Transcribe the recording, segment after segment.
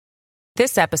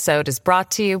This episode is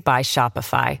brought to you by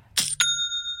Shopify.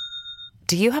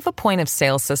 Do you have a point of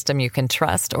sale system you can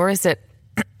trust, or is it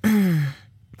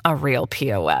a real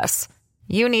POS?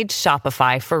 You need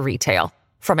Shopify for retail.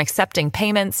 From accepting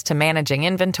payments to managing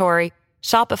inventory,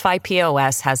 Shopify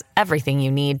POS has everything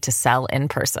you need to sell in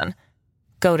person.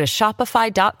 Go to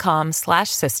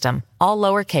shopify.com/system, all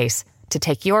lowercase, to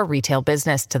take your retail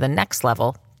business to the next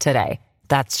level today.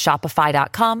 That's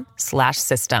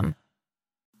shopify.com/system.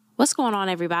 What's going on,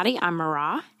 everybody? I'm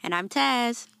Marah. And I'm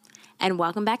Taz. And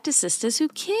welcome back to Sisters Who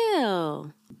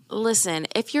Kill. Listen,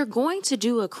 if you're going to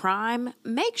do a crime,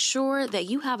 make sure that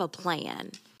you have a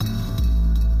plan.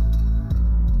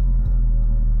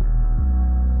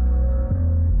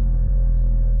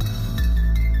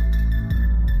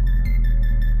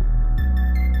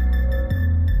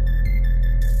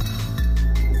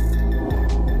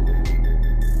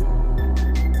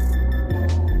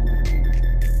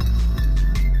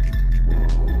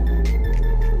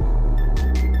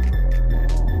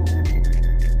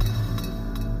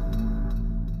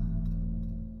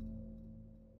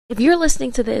 If you're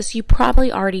listening to this, you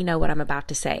probably already know what I'm about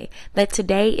to say, that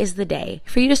today is the day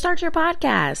for you to start your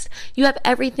podcast. You have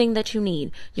everything that you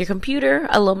need: your computer,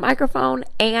 a little microphone,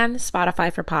 and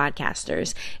Spotify for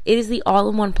podcasters. It is the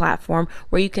all-in-one platform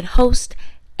where you can host,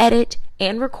 edit,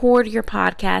 and record your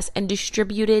podcast and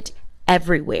distribute it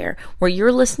everywhere. Where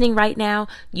you're listening right now,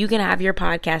 you can have your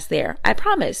podcast there. I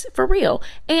promise, for real.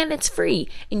 And it's free.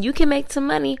 And you can make some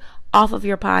money off of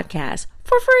your podcast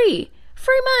for free.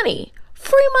 Free money.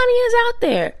 Free money is out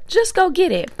there. Just go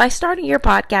get it by starting your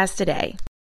podcast today.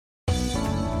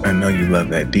 I know you love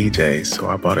that DJ, so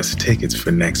I bought us tickets for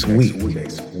next week.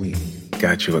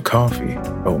 Got you a coffee,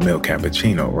 oatmeal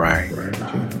cappuccino, right?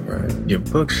 Your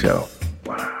bookshelf.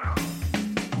 Wow.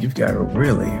 You've got a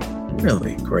really,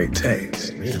 really great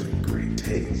taste.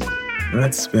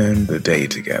 Let's spend the day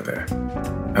together.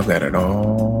 I've got it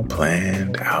all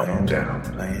planned out.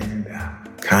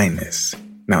 Kindness.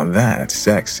 Now that's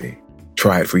sexy.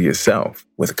 Try it for yourself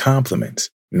with compliments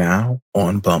now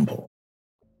on Bumble.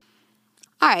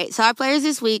 All right, so our players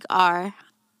this week are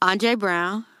Andre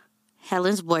Brown,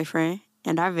 Helen's boyfriend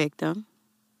and our victim;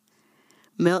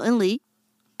 Milton Lee,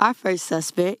 our first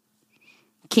suspect;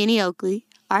 Kenny Oakley,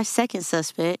 our second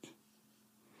suspect;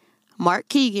 Mark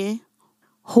Keegan,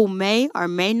 who may or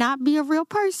may not be a real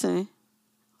person,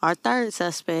 our third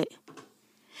suspect;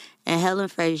 and Helen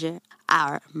Frazier,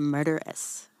 our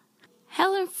murderess.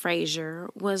 Helen Frazier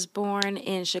was born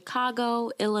in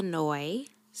Chicago, Illinois,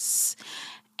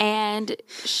 and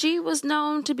she was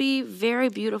known to be very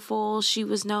beautiful. She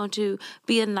was known to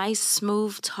be a nice,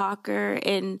 smooth talker,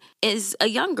 and as a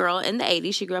young girl in the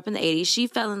 80s, she grew up in the 80s, she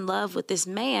fell in love with this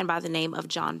man by the name of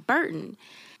John Burton.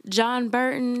 John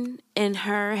Burton and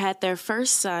her had their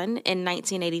first son in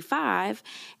 1985,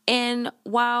 and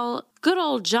while good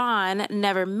old John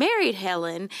never married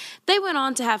Helen, they went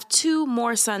on to have two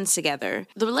more sons together.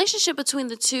 The relationship between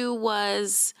the two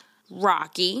was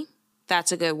rocky.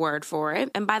 That's a good word for it.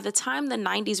 And by the time the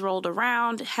 90s rolled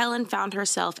around, Helen found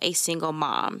herself a single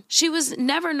mom. She was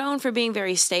never known for being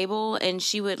very stable, and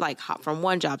she would hop from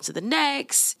one job to the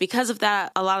next. Because of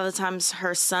that, a lot of the times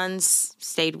her sons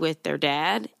stayed with their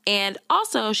dad. And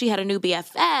also she had a new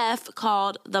BFF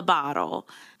called The Bottle.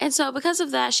 And so because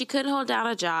of that, she couldn't hold down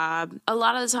a job. A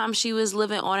lot of the time she was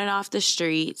living on and off the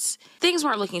streets. Things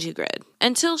weren't looking too good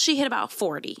until she hit about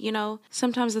 40.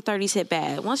 Sometimes the 30s hit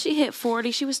bad. Once she hit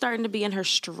 40, she was starting to be in her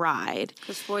stride.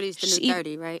 Because 40 is the new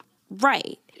 30, right?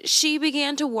 Right. She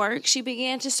began to work. She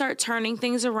began to start turning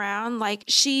things around.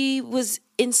 She was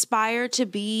inspired to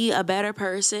be a better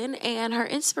person, and her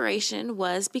inspiration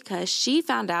was because she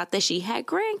found out that she had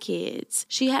grandkids.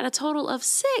 She had a total of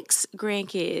 6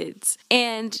 grandkids,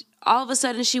 and all of a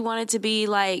sudden she wanted to be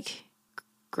like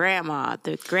grandma,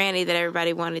 the granny that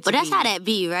everybody wanted to be. But that's how that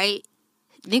be, right?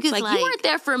 Niggas you weren't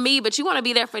there for me, but you want to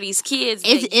be there for these kids.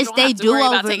 It's they do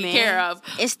over, man. Care of.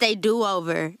 It's they do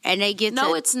over, and they get.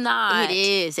 No, it's not. It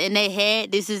is, and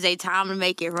this is a time to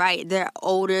make it right. They're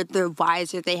older, they're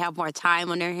wiser, they have more time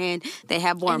on their hand, they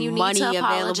have more money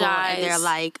available, and they're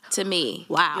like, to me,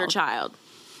 wow, your child.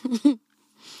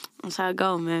 That's how it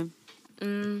go, man.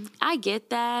 I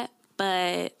get that,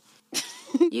 but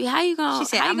how you gonna? She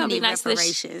said, how you gonna be nice to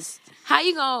this? How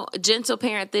you gonna gentle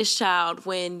parent this child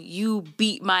when you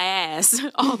beat my ass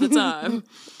all the time?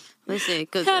 Listen,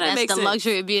 because that's the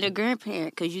luxury of being a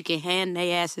grandparent, because you can hand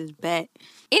their asses back.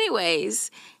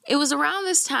 Anyways, it was around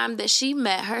this time that she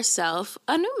met herself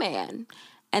a new man.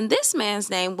 And this man's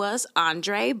name was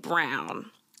Andre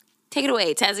Brown. Take it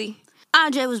away, Tazzy.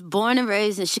 Andre was born and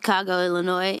raised in Chicago,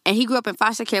 Illinois, and he grew up in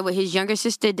foster care with his younger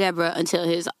sister, Deborah, until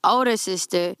his older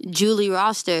sister, Julie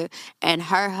Roster, and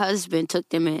her husband took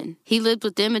them in. He lived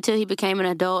with them until he became an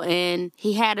adult, and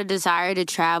he had a desire to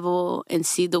travel and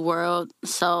see the world.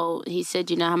 So he said,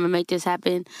 I'm going to make this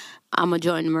happen. I'm going to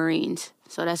join the Marines.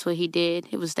 So that's what he did.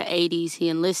 It was the 80s. He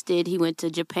enlisted. He went to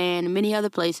Japan and many other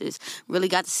places. Really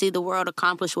got to see the world,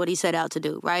 accomplish what he set out to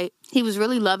do, right? He was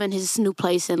really loving his new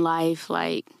place in life.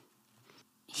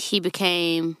 He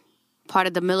became part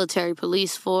of the military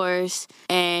police force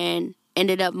and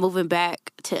ended up moving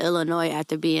back to Illinois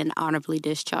after being honorably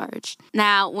discharged.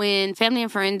 Now, when family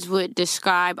and friends would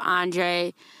describe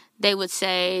Andre, they would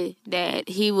say that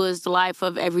he was the life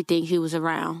of everything he was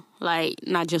around,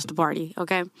 not just the party,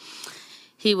 okay?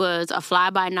 He was a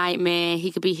fly-by-night man.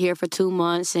 He could be here for 2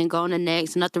 months and go on the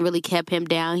next. Nothing really kept him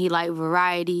down. He liked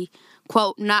variety.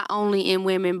 Quote, not only in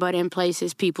women, but in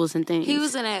places, peoples, and things. He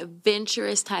was an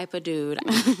adventurous type of dude.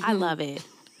 I love it.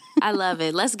 I love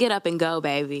it. Let's get up and go,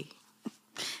 baby.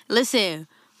 Listen,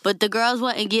 but the girls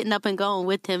wasn't getting up and going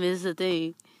with him is the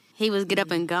thing. He was get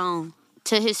up and gone.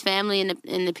 To his family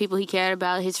and the people he cared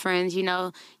about, his friends,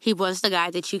 he was the guy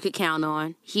that you could count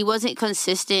on. He wasn't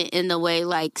consistent in the way,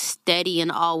 steady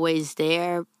and always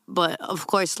there. But, of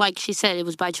course, like she said, it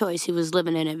was by choice. He was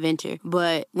living an adventure.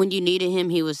 But when you needed him,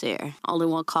 he was there. Only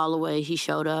one call away, he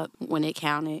showed up when it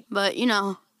counted. But,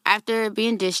 after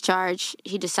being discharged,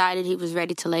 he decided he was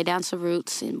ready to lay down some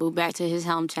roots and move back to his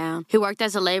hometown. He worked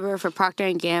as a laborer for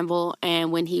Procter & Gamble,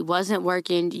 and when he wasn't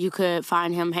working, you could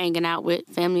find him hanging out with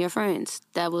family or friends.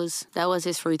 That was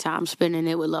his free time, spending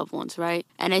it with loved ones, right?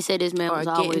 And they said this man was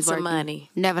always working. Some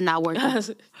money. Never not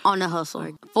working. On the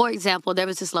hustle. For example, there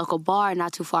was this local bar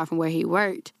not too far from where he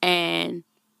worked, and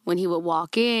when he would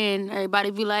walk in,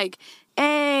 everybody would be like,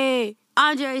 hey,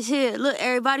 Andre's here. Look,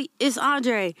 everybody, it's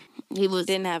Andre. He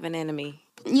didn't have an enemy.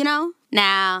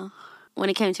 Now, when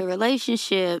it came to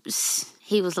relationships,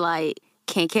 he was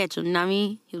can't catch him, you know what I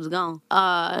mean? He was gone.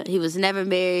 He was never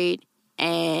married,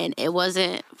 and it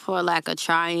wasn't for lack of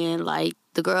trying.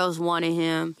 The girls wanted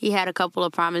him. He had a couple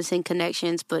of promising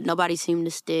connections, but nobody seemed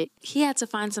to stick. He had to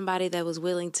find somebody that was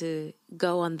willing to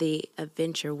go on the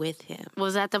adventure with him.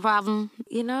 Was that the problem?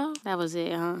 That was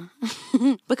it,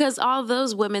 huh? Because all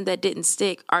those women that didn't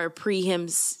stick are him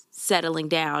settling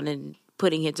down and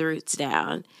putting his roots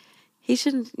down. He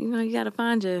shouldn't, you got to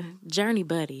find your journey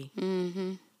buddy.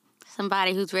 Mm-hmm.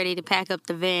 Somebody who's ready to pack up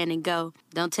the van and go.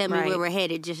 Don't tell me where we're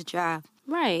headed, just drive.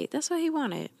 Right, that's what he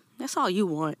wanted. That's all you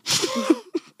want.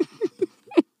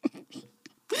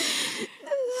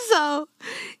 So,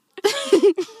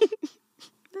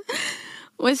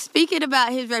 when speaking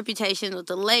about his reputation with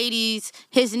the ladies,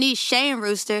 his niece, Shane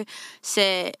Rooster,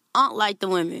 said, I don't like the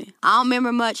women. I don't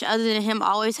remember much other than him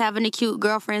always having a cute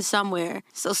girlfriend somewhere.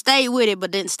 So stay with it,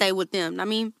 but didn't stay with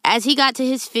them. As he got to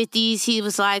his 50s, he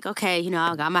was like, okay,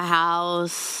 I got my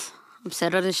house. I'm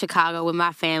settled in Chicago with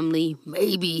my family.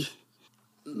 Maybe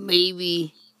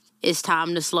it's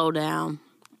time to slow down.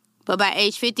 But by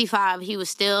age 55, he was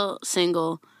still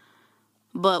single,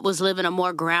 but was living a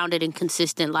more grounded and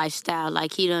consistent lifestyle.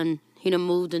 He done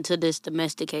moved into this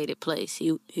domesticated place.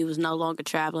 He was no longer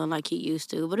traveling like he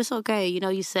used to. But it's okay.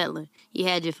 You settling. You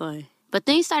had your fun. But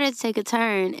things started to take a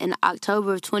turn in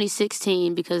October of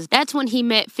 2016 because that's when he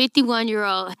met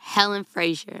 51-year-old Helen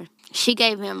Frazier. She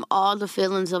gave him all the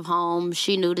feelings of home.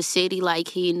 She knew the city like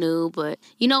he knew. But,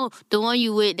 the one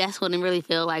you with, that's when it really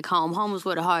feel like home. Home is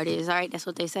where the heart is, all right? That's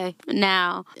what they say.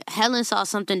 Now, Helen saw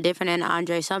something different in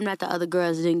Andre, something that the other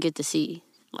girls didn't get to see.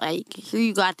 Here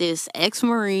you got this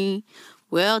ex-Marine,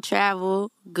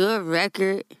 well-traveled, good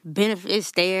record,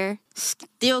 benefits there,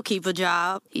 still keep a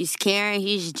job. He's caring,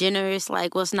 he's generous,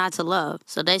 what's not to love?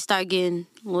 So they start getting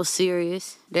a little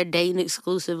serious. They're dating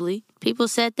exclusively. People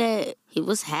said that he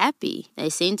was happy. They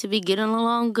seemed to be getting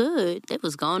along good. They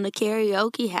was going to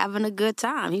karaoke, having a good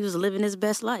time. He was living his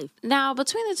best life. Now,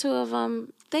 between the two of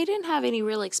them, they didn't have any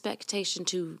real expectation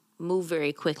to move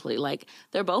very quickly.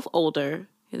 They're both older.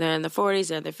 They're in their 40s,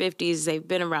 they're in their 50s. They've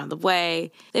been around the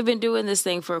way. They've been doing this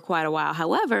thing for quite a while.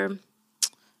 However,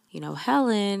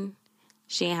 Helen,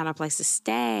 she ain't had a place to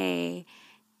stay.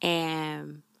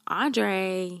 And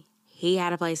Andre, he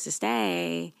had a place to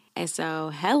stay. And so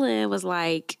Helen was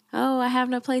like, oh, I have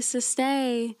no place to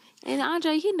stay. And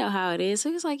Andre, you know how it is. So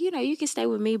he was like, you can stay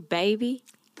with me, baby.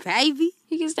 Baby?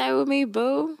 You can stay with me,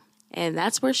 boo. And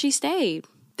that's where she stayed.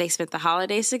 They spent the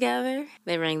holidays together.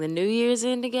 They rang the New Year's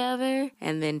in together.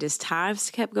 And then just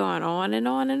times kept going on and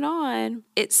on and on.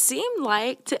 It seemed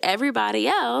like to everybody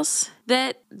else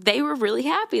that they were really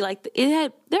happy.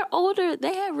 They're older.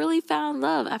 They had really found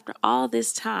love after all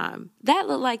this time. That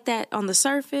looked like that on the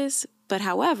surface. But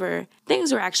however,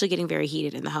 things were actually getting very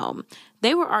heated in the home.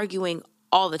 They were arguing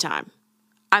all the time.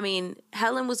 I mean,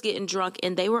 Helen was getting drunk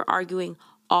and they were arguing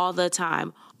all the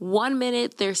time. 1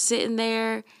 minute they're sitting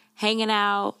there hanging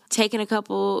out, taking a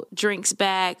couple drinks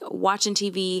back, watching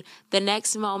TV. The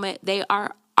next moment they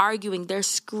are arguing, they're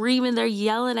screaming, they're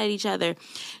yelling at each other.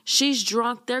 She's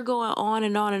drunk, they're going on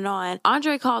and on and on.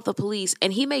 Andre called the police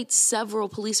and he made several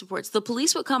police reports. The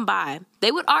police would come by,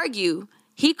 they would argue.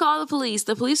 He'd call the police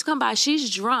would come by,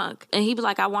 she's drunk. And he'd be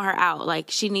like, I want her out,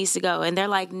 like she needs to go. And they're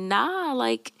like, nah,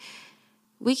 like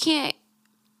we can't,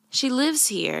 she lives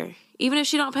here. Even if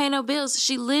she don't pay no bills,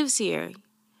 she lives here.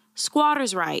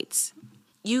 Squatters' rights.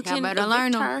 You can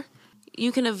evict her.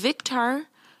 You can evict her.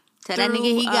 Tell that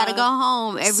nigga he gotta go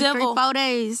home every 3-4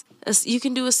 days. You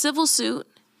can do a civil suit,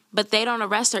 but they don't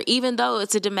arrest her, even though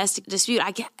it's a domestic dispute.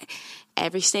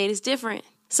 Every state is different.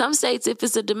 Some states, if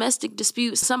it's a domestic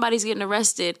dispute, somebody's getting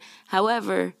arrested.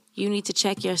 However, you need to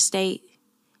check your state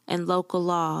and local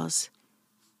laws.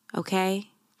 Okay?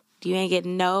 You ain't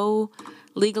getting no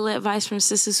legal advice from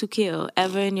Sisters Who Kill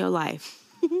ever in your life.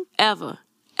 Ever.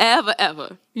 Ever,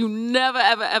 ever. You never,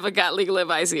 ever, ever got legal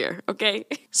advice here, okay?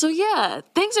 So yeah,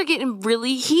 things are getting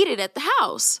really heated at the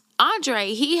house.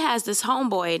 Andre, he has this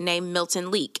homeboy named Milton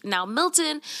Leak. Now,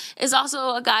 Milton is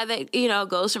also a guy that,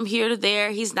 goes from here to there.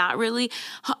 He doesn't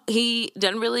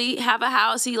really have a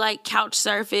house. He couch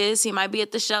surface. He might be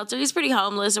at the shelter. He's pretty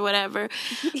homeless or whatever.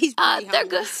 He's pretty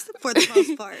homeless for the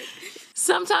most part.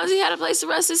 Sometimes he had a place to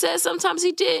rest his head. Sometimes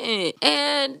he didn't.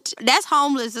 And that's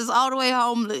homeless. It's all the way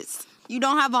homeless. You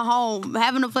don't have a home.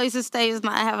 Having a place to stay is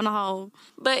not having a home.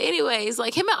 But anyways,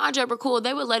 him and Andre were cool.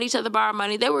 They would let each other borrow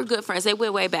money. They were good friends. They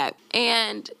went way back.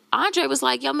 And Andre was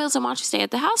like, yo, Milton, why don't you stay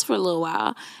at the house for a little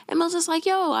while? And Milton's like,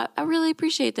 yo, I really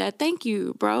appreciate that. Thank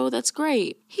you, bro. That's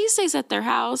great. He stays at their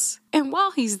house. And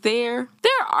while he's there,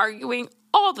 they're arguing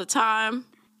all the time.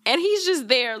 And he's just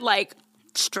there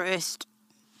stressed.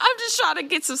 I'm just trying to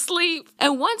get some sleep.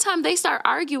 And one time they start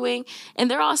arguing and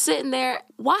they're all sitting there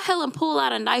while Helen pull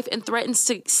out a knife and threatens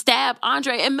to stab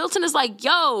Andre. And Milton is like,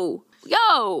 yo,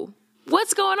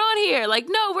 what's going on here?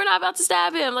 No, we're not about to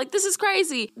stab him. This is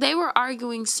crazy. They were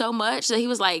arguing so much that he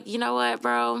was like, you know what,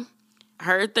 bro?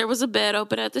 Heard there was a bed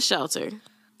open at the shelter.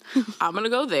 I'm going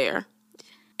to go there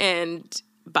and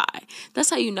bye. That's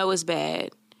how you know it's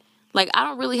bad. I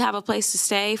don't really have a place to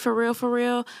stay for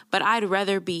real, but I'd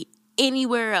rather be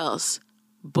anywhere else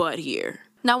but here.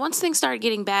 Now, once things started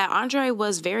getting bad, Andre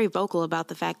was very vocal about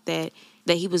the fact that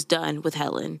he was done with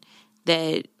Helen,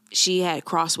 that she had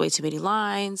crossed way too many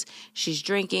lines. She's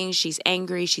drinking, she's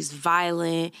angry, she's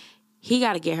violent. He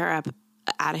got to get her up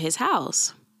out of his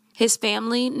house. His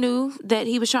family knew that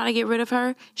he was trying to get rid of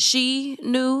her. She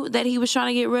knew that he was trying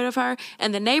to get rid of her.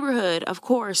 And the neighborhood, of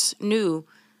course, knew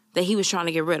that he was trying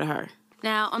to get rid of her.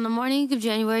 Now, on the morning of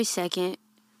January 2nd,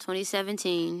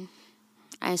 2017...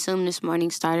 I assume this morning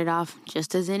started off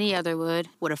just as any other would,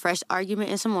 with a fresh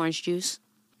argument and some orange juice.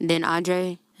 Then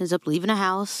Andre ends up leaving the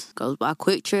house, goes by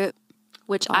Quick Trip.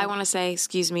 Which I want to say,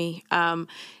 excuse me,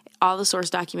 all the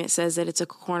source document says that it's a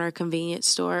corner convenience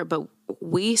store, but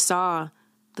we saw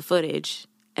the footage,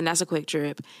 and that's a Quick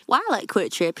Trip. Well, I like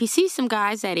Quick Trip. He sees some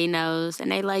guys that he knows,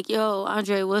 and they like, yo,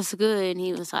 Andre, what's good? And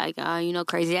he was like,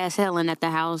 crazy-ass Helen at the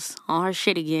house on her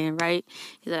shit again, right?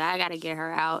 He's like, I got to get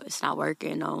her out. It's not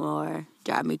working no more.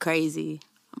 Drive me crazy.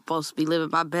 I'm supposed to be living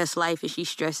my best life, and she's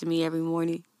stressing me every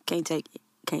morning. Can't take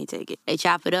it. They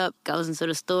chop it up, goes into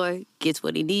the store, gets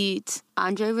what he needs.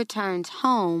 Andre returns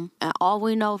home, and all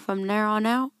we know from there on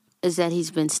out is that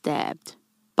he's been stabbed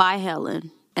by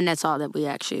Helen, and that's all that we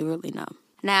actually really know.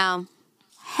 Now,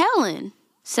 Helen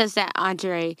says that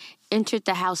Andre entered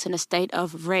the house in a state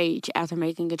of rage after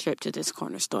making a trip to this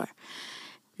corner store.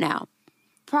 Now,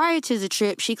 prior to the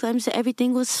trip, she claims that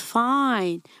everything was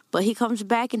fine, but he comes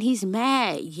back and he's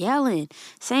mad, yelling,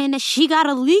 saying that she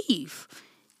gotta leave.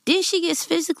 Then she gets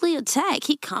physically attacked.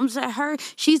 He comes at her.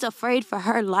 She's afraid for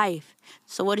her life.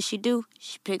 So what does she do?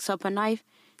 She picks up a knife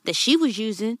that she was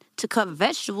using to cut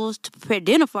vegetables to prepare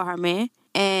dinner for her man,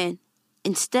 and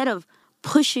instead of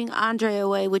pushing Andre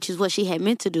away, which is what she had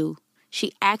meant to do,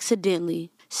 she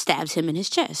accidentally stabs him in his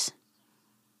chest.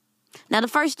 Now, the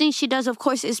first thing she does, of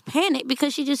course, is panic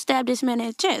because she just stabbed this man in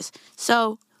his chest.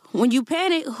 So when you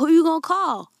panic, who you gonna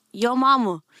call? Your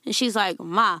mama. And she's like,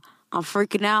 Ma, I'm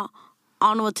freaking out. I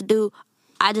don't know what to do.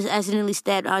 I just accidentally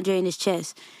stabbed Andre in his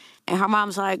chest. And her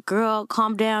mom's like, girl,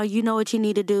 calm down. You know what you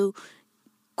need to do.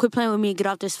 Quit playing with me and get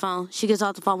off this phone. She gets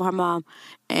off the phone with her mom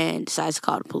and decides to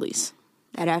call the police.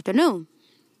 That afternoon,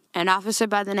 an officer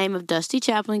by the name of Dusty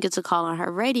Chaplin gets a call on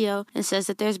her radio and says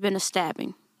that there's been a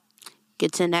stabbing.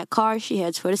 Gets in that car, she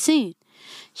heads for the scene.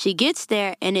 She gets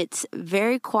there, and it's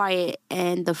very quiet,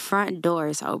 and the front door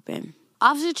is open.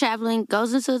 Officer Chaplin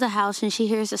goes into the house, and she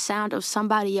hears the sound of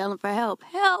somebody yelling for help.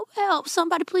 Help, help,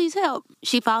 somebody please help.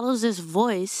 She follows this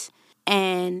voice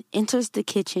and enters the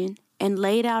kitchen, and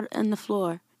laid out on the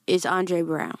floor is Andre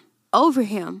Brown. Over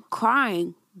him,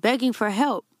 crying, begging for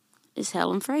help, is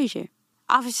Helen Frazier.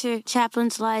 Officer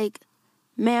Chaplin's like,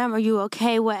 ma'am, are you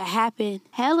okay? What happened?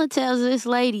 Helen tells this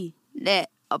lady that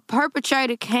a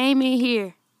perpetrator came in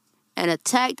here and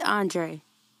attacked Andre.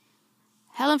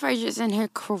 Helen Frazier's in here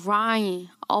crying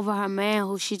over her man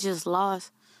who she just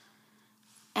lost.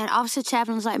 And Officer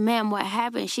Chaplin's like, ma'am, what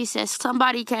happened? She says,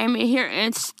 somebody came in here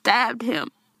and stabbed him.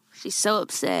 She's so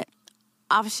upset.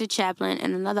 Officer Chaplin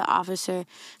and another officer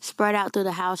spread out through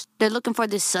the house. They're looking for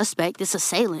this suspect, this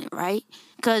assailant, right?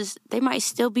 Because they might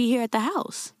still be here at the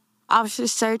house.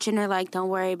 Officers search and they're like, don't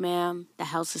worry, ma'am. The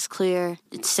house is clear.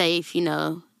 It's safe,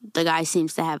 The guy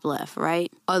seems to have left, right?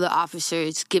 Other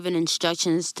officers giving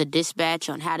instructions to dispatch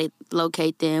on how to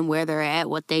locate them, where they're at,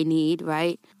 what they need,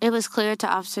 right? It was clear to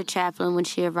Officer Chaplin when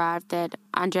she arrived that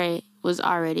Andre was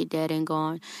already dead and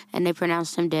gone, and they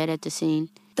pronounced him dead at the scene.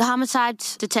 The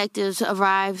homicides detectives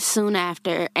arrive soon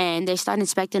after, and they start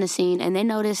inspecting the scene, and they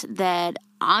notice that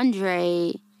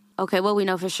what we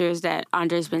know for sure is that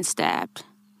Andre's been stabbed.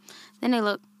 Then they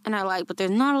look, and they're like, but there's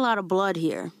not a lot of blood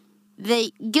here.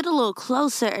 They get a little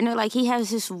closer, and they're like, he has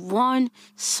this one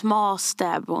small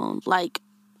stab wound, like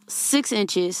 6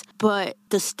 inches, but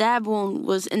the stab wound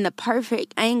was in the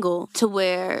perfect angle to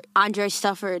where Andre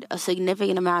suffered a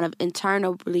significant amount of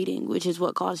internal bleeding, which is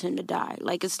what caused him to die.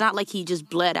 Like, it's not like he just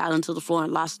bled out onto the floor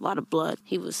and lost a lot of blood.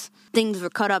 Things were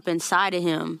cut up inside of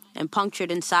him and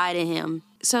punctured inside of him.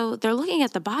 So they're looking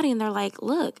at the body and they're like,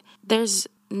 look, there's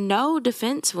no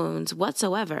defense wounds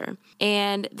whatsoever.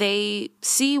 And they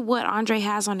see what Andre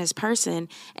has on his person,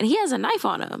 and he has a knife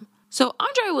on him. So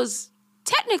Andre was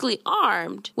technically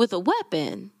armed with a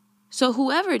weapon. So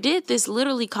whoever did this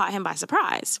literally caught him by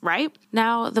surprise, right?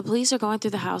 Now, the police are going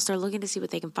through the house. They're looking to see what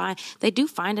they can find. They do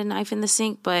find a knife in the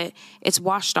sink, but it's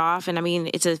washed off. And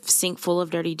it's a sink full of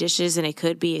dirty dishes, and it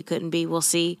could be, it couldn't be. We'll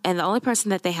see. And the only person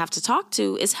that they have to talk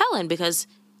to is Helen, because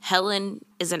Helen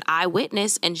is an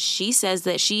eyewitness, and she says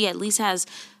that she at least has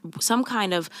some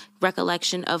kind of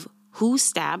recollection of who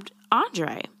stabbed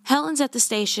Andre. Helen's at the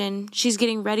station. She's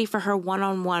getting ready for her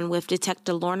one-on-one with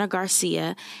Detective Lorna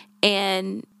Garcia.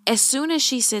 And as soon as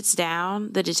she sits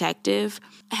down, the detective,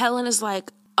 Helen is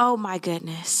like, oh my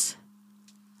goodness,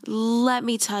 let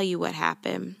me tell you what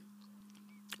happened.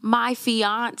 My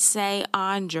fiance,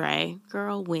 Andre,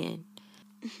 girl, when?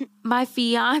 My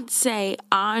fiance,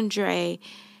 Andre,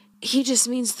 he just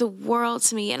means the world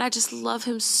to me, and I just love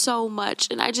him so much,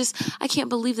 and I can't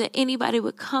believe that anybody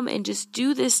would come and just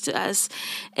do this to us,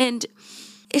 and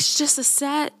it's just a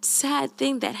sad, sad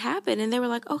thing that happened. And they were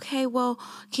like, okay, well,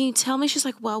 can you tell me? She's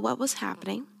like, well, what was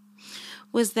happening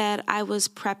was that I was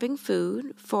prepping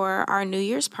food for our New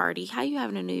Year's party. How you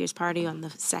having a New Year's party on the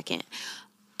 2nd?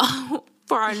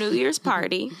 For our New Year's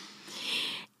party.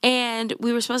 And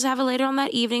we were supposed to have it later on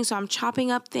that evening, so I'm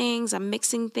chopping up things, I'm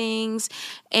mixing things,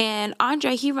 and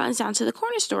Andre, he runs down to the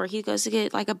corner store. He goes to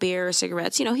get like a beer or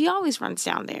cigarettes. He always runs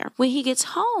down there. When he gets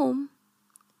home,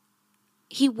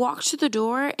 he walks to the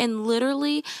door, and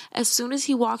literally, as soon as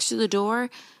he walks to the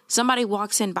door, somebody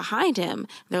walks in behind him.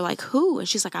 They're like, who? And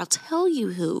she's like, I'll tell you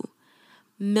who.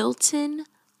 Milton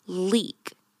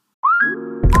Leak.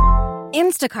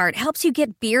 Instacart helps you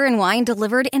get beer and wine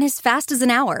delivered in as fast as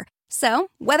an hour. So,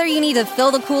 whether you need to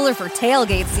fill the cooler for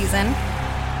tailgate season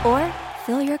or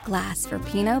fill your glass for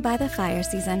Pinot by the fire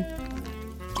season,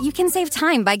 you can save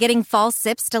time by getting fall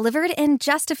sips delivered in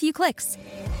just a few clicks.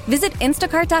 Visit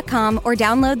Instacart.com or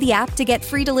download the app to get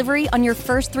free delivery on your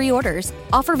first 3 orders.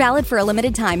 Offer valid for a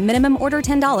limited time. Minimum order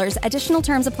 $10. Additional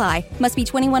terms apply. Must be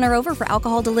 21 or over for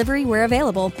alcohol delivery where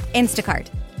available. Instacart.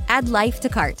 Add life to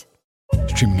cart.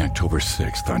 Streaming October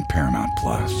 6th on Paramount+.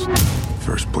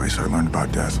 First place I learned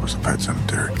about death was a pet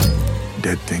cemetery.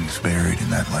 Dead things buried in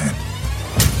that land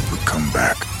would come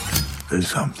back. There's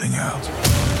something else.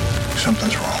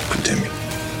 Something's wrong with Timmy.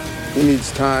 He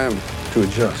needs time to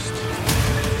adjust.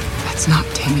 That's not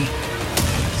Timmy.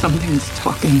 Something's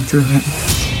talking through him.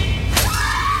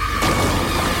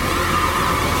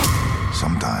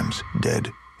 Sometimes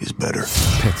dead is better.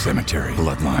 Pet Cemetery,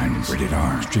 Bloodlines, rated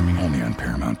R. Streaming only on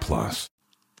Paramount+.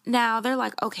 Now they're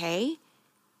like, okay,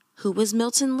 who was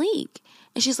Milton Leak?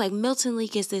 And she's like, Milton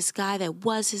Leak is this guy that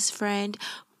was his friend,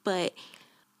 but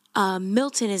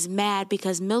Milton is mad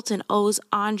because Milton owes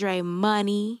Andre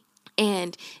money,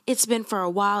 and it's been for a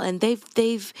while, and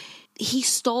he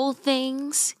stole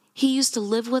things. He used to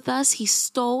live with us. He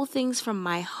stole things from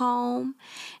my home.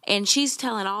 And she's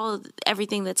telling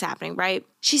everything that's happening, right?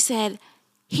 She said,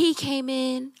 he came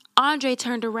in, Andre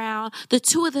turned around, the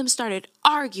two of them started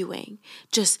arguing,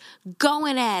 just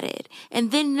going at it. And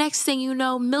then next thing you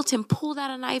know, Milton pulled out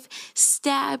a knife,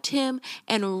 stabbed him,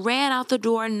 and ran out the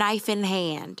door, knife in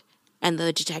hand. And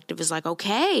the detective is like,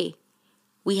 okay,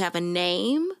 we have a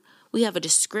name. We have a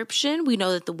description. We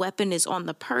know that the weapon is on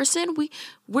the person.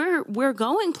 We're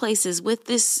going places with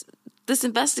this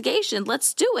investigation.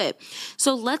 Let's do it.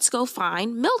 So let's go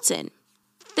find Milton.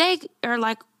 They are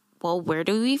like, well, where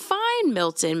do we find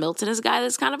Milton? Milton is a guy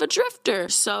that's kind of a drifter.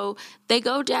 So they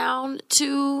go down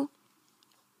to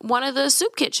one of the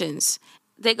soup kitchens.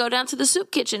 They go down to the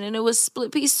soup kitchen, and it was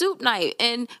split piece soup night.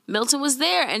 And Milton was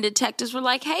there, and detectives were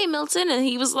like, hey, Milton. And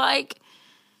he was like,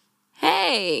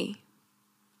 hey,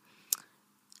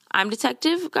 I'm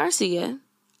Detective Garcia.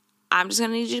 I'm just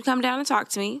going to need you to come down and talk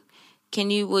to me.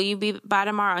 Will you be by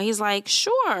tomorrow? He's like,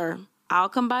 sure, I'll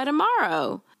come by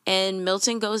tomorrow. And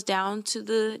Milton goes down to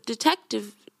the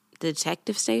detective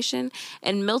station.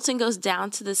 And Milton goes down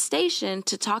to the station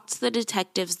to talk to the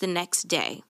detectives the next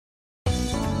day.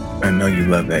 I know you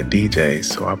love that DJ,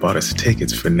 so I bought us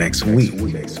tickets for next week.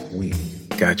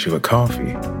 Got you a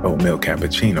coffee, oatmeal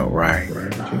cappuccino, right?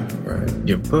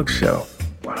 Your bookshelf.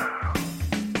 Wow.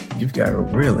 You've got a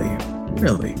really,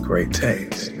 really great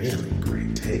taste.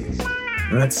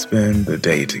 Let's spend the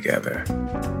day together.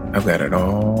 I've got it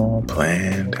all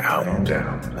planned out.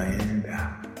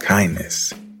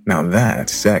 Kindness. Now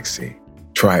that's sexy.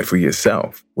 Try it for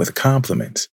yourself with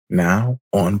compliments. Now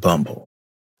on Bumble.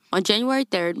 On January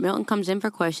 3rd, Milton comes in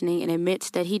for questioning and admits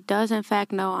that he does in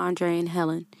fact know Andre and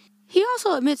Helen. He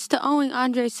also admits to owing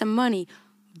Andre some money,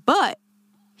 but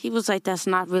he was like, that's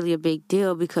not really a big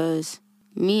deal because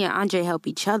me and Andre help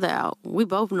each other out. We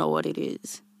both know what it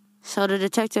is. So the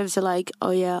detectives are like,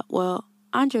 oh yeah, well,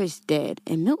 Andre's dead,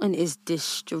 and Milton is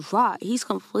distraught. He's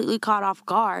completely caught off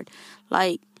guard.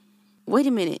 Like, wait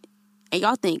a minute. And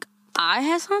y'all think I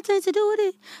had something to do with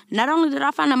it? Not only did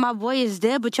I find out my boy is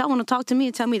dead, but y'all want to talk to me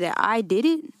and tell me that I did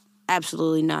it?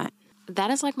 Absolutely not. That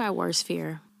is like my worst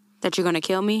fear. That you're going to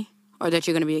kill me? Or that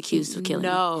you're going to be accused of killing me?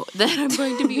 No, that I'm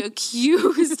going to be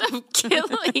accused of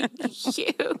killing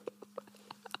you.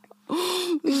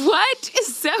 What?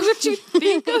 Is that what you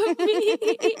think of me?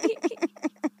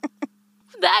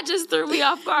 That just threw me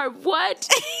off guard. What?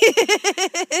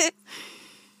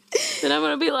 Then I'm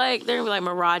going to be like, they're going to be like,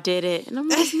 Marah did it. And I'm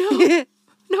like, no,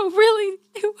 really,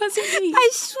 it wasn't me. I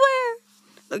swear.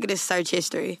 Look at this search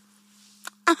history.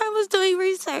 I was doing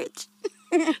research.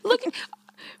 Look,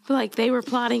 like they were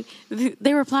plotting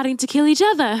to kill each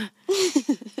other.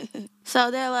 So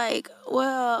they're like,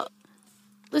 well,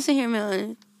 listen here,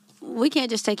 Milton. We can't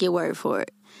just take your word for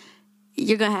it.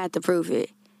 You're going to have to prove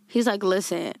it. He's like,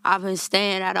 listen, I've been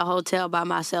staying at a hotel by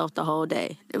myself the whole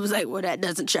day. It was like, well, that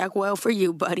doesn't track well for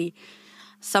you, buddy.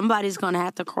 Somebody's going to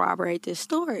have to corroborate this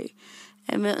story.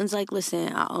 And Milton's like,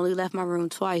 listen, I only left my room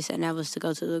twice, and that was to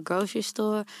go to the grocery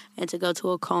store and to go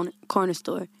to a corner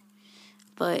store.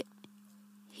 But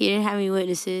he didn't have any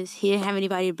witnesses. He didn't have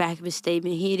anybody to back up his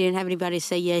statement. He didn't have anybody to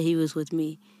say, yeah, he was with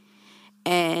me.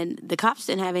 And the cops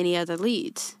didn't have any other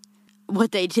leads.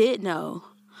 What they did know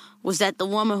was that the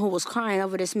woman who was crying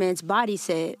over this man's body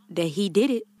said that he did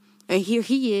it. And here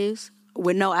he is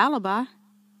with no alibi.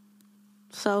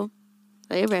 So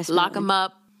they arrested him. Lock him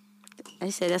up. They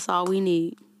said that's all we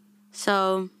need.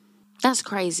 So that's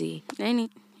crazy. It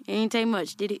ain't take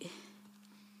much, did it?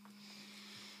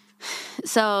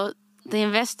 So the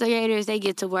investigators, they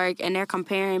get to work and they're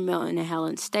comparing Milton and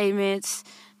Helen's statements.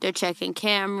 They're checking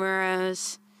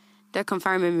cameras. They're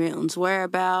confirming Milton's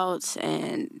whereabouts,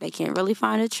 and they can't really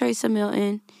find a trace of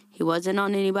Milton. He wasn't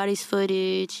on anybody's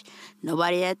footage.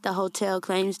 Nobody at the hotel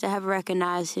claims to have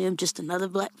recognized him. Just another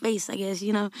black face, I guess,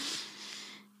 you know.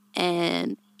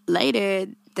 And later,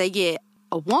 they get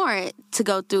a warrant to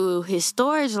go through his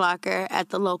storage locker at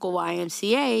the local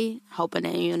YMCA, hoping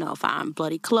to, find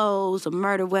bloody clothes, a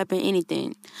murder weapon,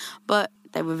 anything. But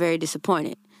they were very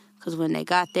disappointed, because when they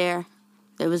got there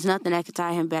was nothing that could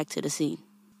tie him back to the scene.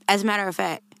 As a matter of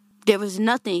fact, there was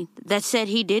nothing that said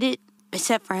he did it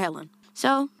except for Helen.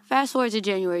 So, fast forward to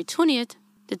January 20th,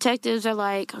 detectives are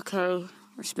like, okay,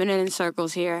 we're spinning in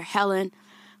circles here. Helen,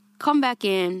 come back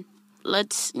in.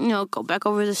 Let's, go back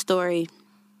over the story.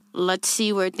 Let's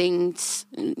see where things,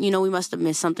 we must have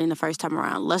missed something the first time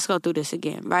around. Let's go through this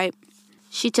again, right?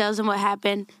 She tells them what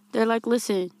happened. They're like,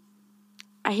 listen,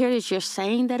 I hear that you're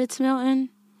saying that it's Milton,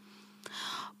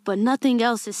 but nothing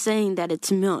else is saying that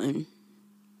it's Milton.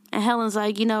 And Helen's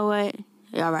like, you know what?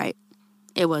 All right,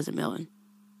 it wasn't Milton.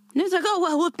 And he's like, oh,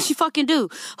 well, what did she fucking do?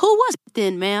 Who was it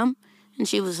then, ma'am? And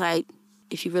she was like,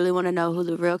 if you really want to know who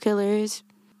the real killer is,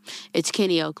 it's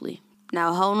Kenny Oakley.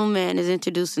 Now, a whole new man is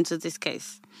introduced into this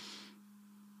case.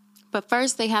 But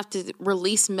first, they have to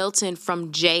release Milton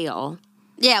from jail.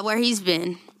 Yeah, where he's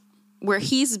been. Where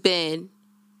he's been.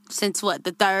 Since what,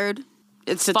 the 3rd?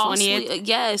 It's the 20th?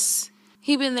 Yes.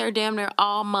 He been there damn near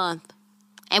all month.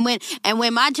 And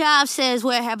when my job says,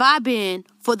 where have I been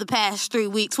for the past 3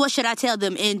 weeks, what should I tell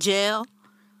them? In jail?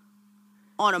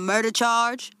 On a murder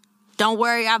charge? Don't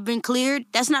worry, I've been cleared?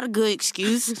 That's not a good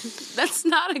excuse. That's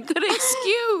not a good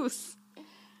excuse.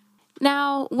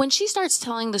 Now, when she starts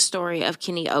telling the story of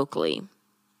Kenny Oakley,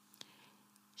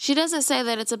 she doesn't say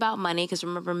that it's about money, because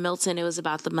remember, Milton, it was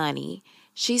about the money.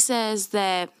 She says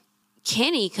that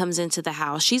Kenny comes into the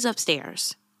house. She's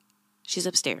upstairs.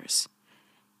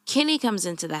 Kenny comes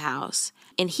into the house,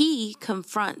 and he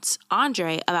confronts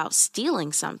Andre about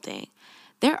stealing something.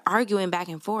 They're arguing back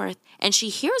and forth, and she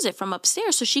hears it from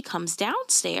upstairs, so she comes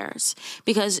downstairs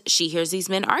because she hears these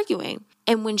men arguing.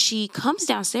 And when she comes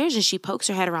downstairs and she pokes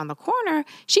her head around the corner,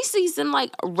 she sees them,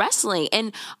 like, wrestling.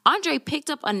 And Andre picked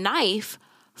up a knife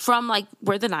from, like,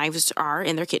 where the knives are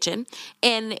in their kitchen,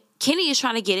 and Kenny is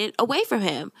trying to get it away from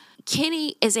him.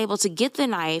 Kenny is able to get the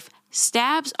knife,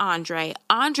 stabs Andre.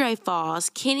 Andre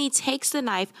falls. Kenny takes the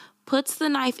knife, puts the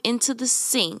knife into the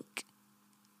sink,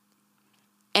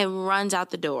 and runs out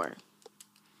the door.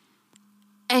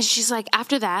 And she's like,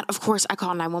 after that, of course, I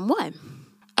call 911.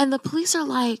 And the police are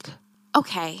like,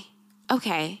 okay,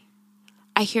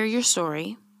 I hear your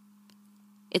story.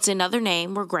 It's another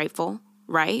name. We're grateful,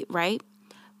 right?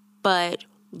 But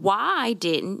why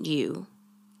didn't you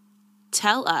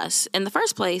tell us in the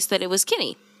first place that it was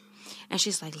Kenny? And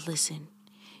she's like, listen,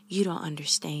 you don't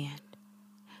understand.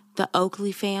 The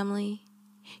Oakley family,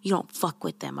 you don't fuck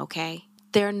with them, okay?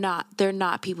 They're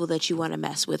not people that you want to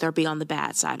mess with or be on the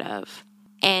bad side of.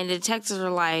 And the detectives are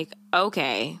like,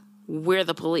 okay, we're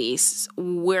the police.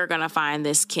 We're going to find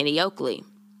this Kenny Oakley.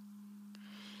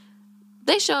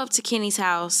 They show up to Kenny's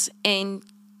house, and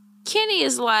Kenny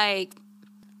is like,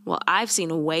 well, I've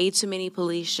seen way too many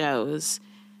police shows.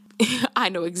 I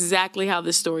know exactly how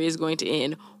this story is going to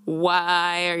end.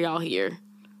 Why are y'all here?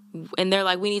 And they're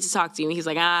like, we need to talk to you. And he's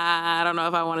like, I don't know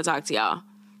if I want to talk to y'all.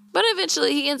 But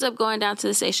eventually he ends up going down to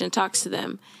the station and talks to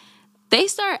them. They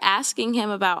start asking him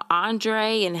about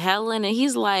Andre and Helen, and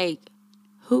he's like,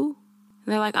 who?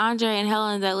 And they're like, Andre and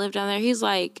Helen that live down there. He's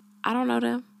like, I don't know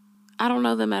them. I don't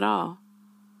know them at all.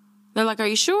 They're like, are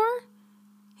you sure?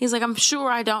 He's like, I'm sure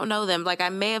I don't know them. Like, I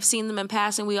may have seen them in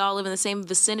passing. We all live in the same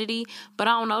vicinity, but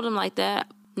I don't know them like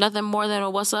that. Nothing more than a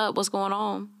what's up, what's going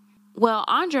on. Well,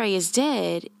 Andre is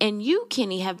dead, and you,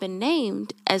 Kenny, have been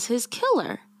named as his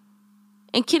killer.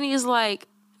 And Kenny is like,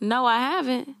 no, I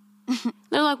haven't.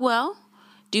 They're like, well,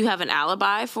 do you have an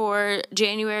alibi for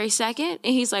January 2nd?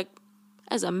 And he's like,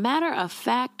 as a matter of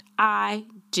fact, I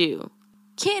do.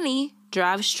 Kenny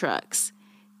drives trucks.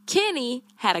 Kenny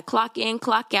had a clock in,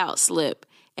 clock out slip.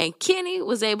 And Kenny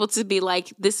was able to be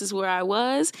like, this is where I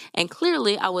was. And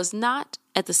clearly I was not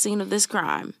at the scene of this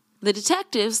crime. The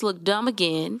detectives look dumb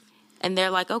again. And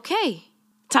they're like, okay,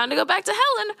 time to go back to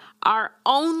Helen, our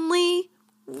only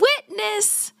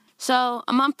witness. So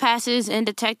a month passes and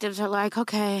detectives are like,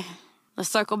 okay, let's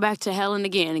circle back to Helen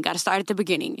again. You got to start at the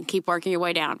beginning and keep working your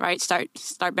way down, right? Start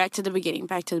back to the beginning.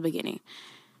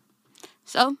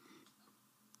 So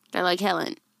they're like,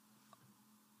 Helen,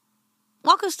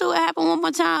 walk us through what happened one more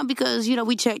time because,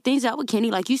 we checked things out with Kenny,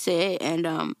 like you said.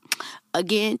 And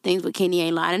again, things with Kenny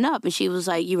ain't lining up. And she was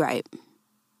like, you're right.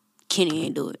 Kenny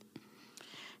ain't do it.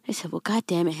 They said, well, God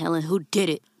damn it, Helen, who did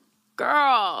it?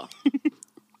 Girl.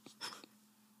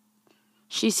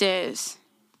 She says,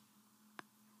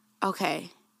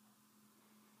 okay,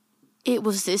 it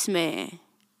was this man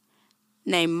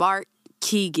named Mark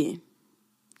Keegan.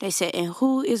 They said, and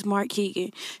who is Mark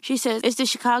Keegan? She says, it's the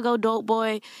Chicago dope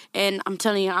boy, and I'm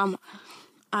telling you,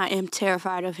 I am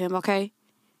terrified of him, okay?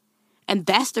 And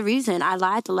that's the reason I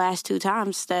lied the last 2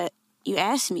 times that you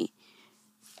asked me.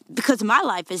 Because my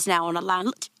life is now on the line.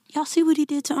 Look, y'all see what he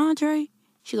did to Andre?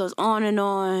 She goes on and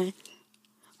on.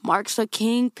 Mark's a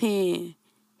kingpin.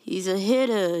 He's a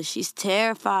hitter. She's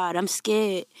terrified. I'm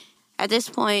scared. At this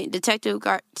point, Detective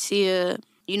Garcia,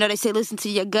 they say listen to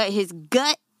your gut. His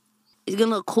gut is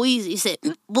going to look queasy. He said,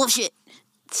 bullshit.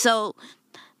 So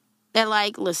they're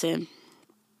like, listen,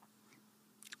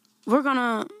 we're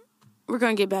gonna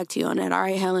get back to you on that, all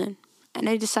right, Helen? And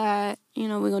they decide, we're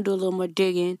going to do a little more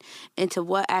digging into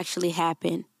what actually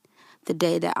happened the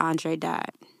day that Andre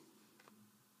died.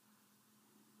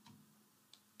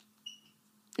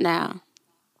 Now,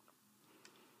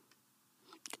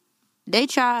 they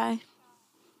try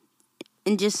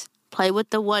and just play with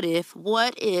the what if.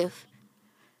 What if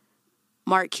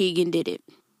Mark Keegan did it?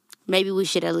 Maybe we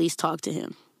should at least talk to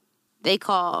him. They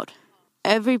called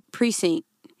every precinct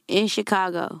in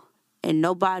Chicago, and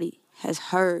nobody has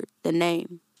heard the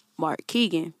name Mark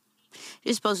Keegan.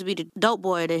 It's supposed to be the dope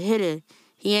boy, the hitter.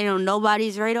 He ain't on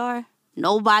nobody's radar.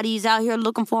 Nobody's out here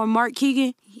looking for Mark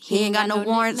Keegan. He ain't got no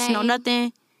warrants, nickname. No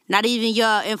nothing. Not even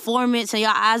your informants and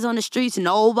your eyes on the streets.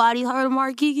 Nobody heard of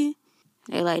Mark Keegan.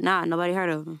 They like, nah, nobody heard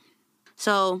of him.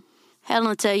 So Helen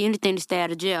will tell you anything to stay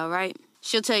out of jail, right?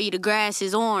 She'll tell you the grass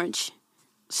is orange.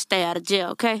 Stay out of jail,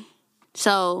 okay?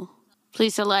 So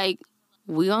police are like,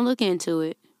 we gonna look into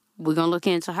it. We're gonna look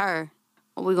into her.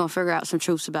 And we're gonna figure out some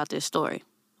truths about this story.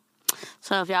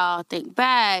 So if y'all think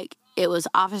back, it was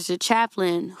Officer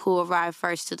Chaplin who arrived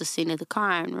first to the scene of the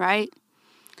crime, right?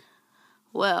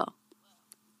 Well,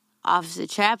 Officer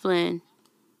Chaplin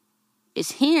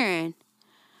is hearing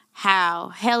how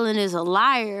Helen is a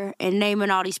liar and naming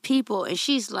all these people. And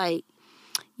she's like,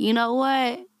 you know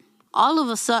what? All of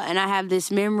a sudden, I have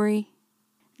this memory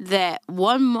that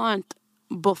 1 month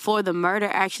before the murder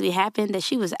actually happened, that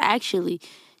she was actually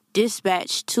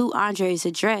dispatched to Andre's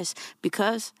address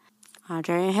because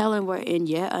Andre and Helen were in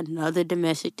yet another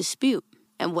domestic dispute.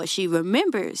 And what she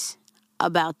remembers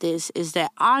about this is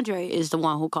that Andre is the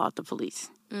one who called the police.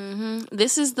 Mm-hmm.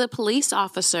 This is the police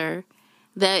officer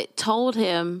that told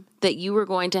him that you were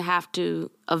going to have to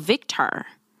evict her.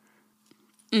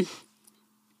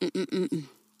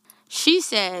 She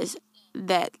says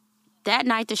that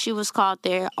night that she was called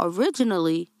there,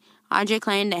 originally, Andre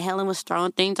claimed that Helen was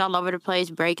throwing things all over the place,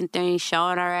 breaking things,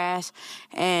 showing her ass.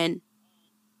 And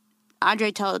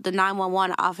Andre told the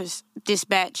 911 office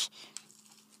dispatch,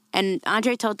 and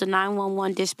Andre told the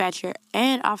 911 dispatcher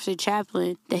and Officer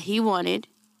Chaplin that he wanted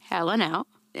Helen out.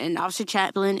 And Officer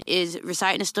Chaplin is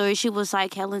reciting a story. She was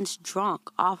like, Helen's drunk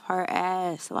off her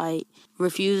ass, like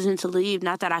refusing to leave.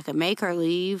 Not that I could make her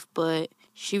leave, but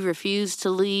she refused to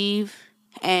leave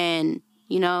and,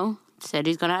 said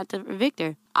he's going to have to evict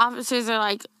her. Officers are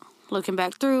like looking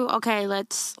back through, okay,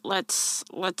 let's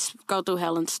go through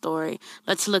Helen's story.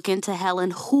 Let's look into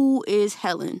Helen. Who is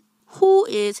Helen? Who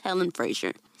is Helen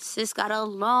Frazier? Sis got a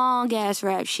long-ass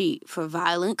rap sheet for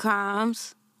violent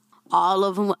crimes, all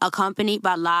of them accompanied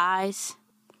by lies,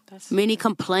 many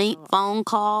complaint phone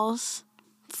calls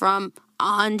from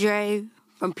Andre,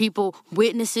 from people,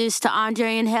 witnesses to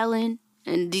Andre and Helen.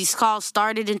 And these calls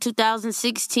started in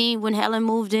 2016 when Helen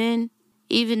moved in.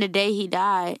 Even the day he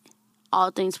died,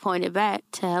 all things pointed back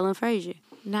to Helen Frazier.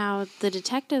 Now, the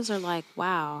detectives are like,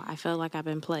 wow, I feel like I've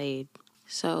been played.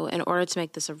 So in order to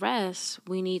make this arrest,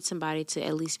 we need somebody to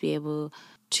at least be able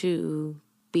to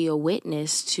be a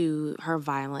witness to her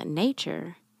violent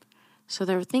nature. So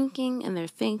they're thinking, and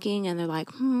they're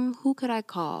like, who could I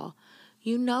call?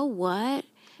 You know what?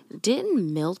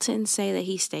 Didn't Milton say that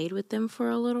he stayed with them for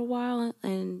a little while?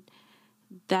 And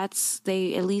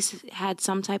they at least had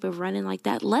some type of run-in like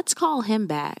that. Let's call him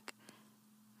back.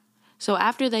 So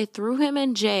after they threw him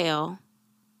in jail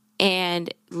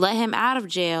and let him out of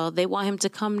jail, they want him to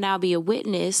come now be a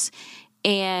witness.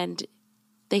 And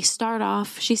she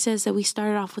says that we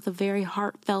started off with a very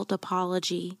heartfelt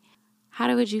apology.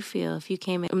 How would you feel if you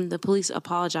came in and the police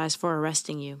apologized for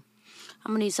arresting you?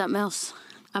 I'm going to need something else.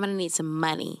 I'm going to need some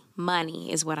money.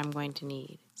 Money is what I'm going to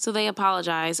need. So they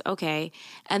apologize, okay.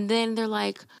 And then they're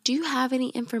like, do you have any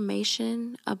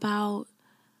information about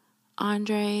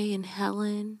Andre and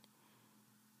Helen?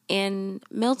 And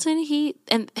Milton,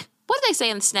 and what did they say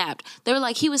in Snapped? They were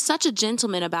like, he was such a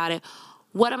gentleman about it.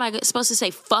 What am I supposed to say?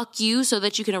 Fuck you so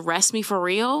that you can arrest me for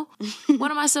real?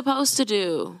 What am I supposed to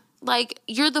do? Like,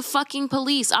 you're the fucking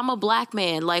police. I'm a black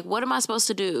man. Like, what am I supposed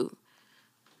to do?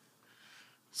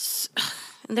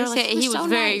 And they're like, he was so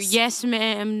very nice. Yes,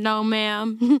 ma'am, no,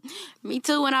 ma'am. Me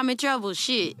too when I'm in trouble.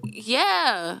 Shit.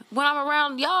 Yeah. When I'm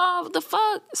around y'all, what the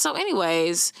fuck? So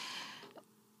anyways,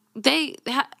 I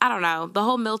don't know. The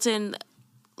whole Milton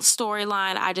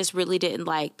storyline, I just really didn't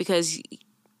like because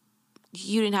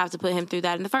you didn't have to put him through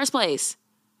that in the first place.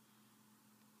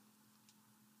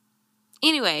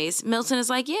 Anyways, Milton is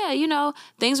like, yeah,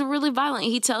 things were really violent.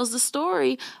 He tells the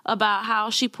story about how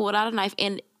she pulled out a knife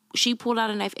and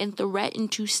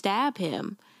threatened to stab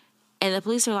him. And the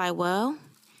police are like, well,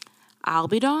 I'll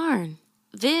be darned.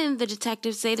 Then the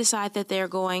detectives, they decide that they're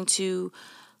going to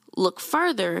look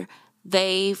further.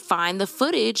 They find the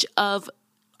footage of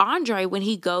Andre when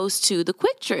he goes to the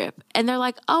Quick Trip. And they're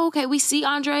like, oh, okay, we see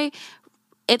Andre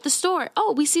at the store.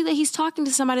 Oh, we see that he's talking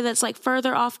to somebody that's like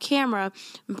further off camera,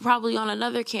 probably on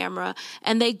another camera.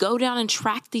 And they go down and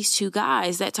track these two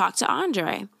guys that talk to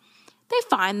Andre. They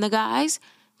find the guys.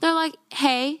 They're like,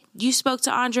 hey, you spoke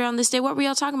to Andre on this day. What were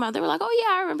y'all talking about? They were like, oh,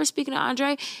 yeah, I remember speaking to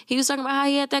Andre. He was talking about how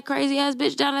he had that crazy-ass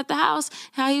bitch down at the house,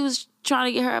 how he was trying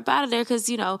to get her up out of there because,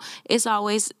 you know, it's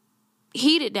always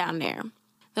heated down there.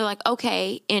 They're like,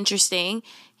 okay, interesting.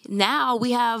 Now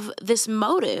we have this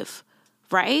motive,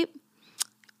 right?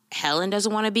 Helen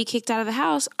doesn't want to be kicked out of the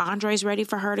house. Andre's ready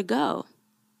for her to go.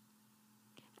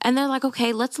 And they're like,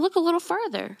 okay, let's look a little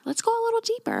further. Let's go a little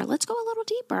deeper. Let's go a little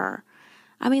deeper.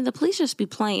 I mean, the police just be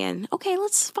playing. Okay,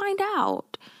 let's find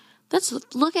out. Let's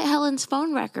look at Helen's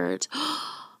phone records.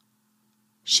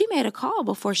 She made a call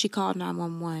before she called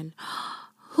 911.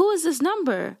 Who is this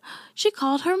number? She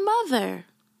called her mother.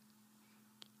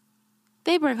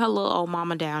 They bring her little old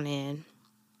mama down in.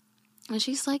 And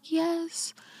she's like,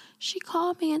 yes. She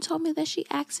called me and told me that she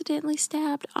accidentally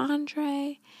stabbed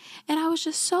Andre. And I was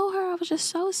just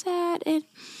so sad. And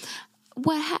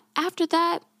after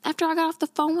I got off the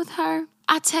phone with her,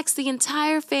 I text the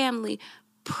entire family,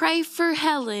 pray for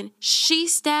Helen. She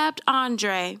stabbed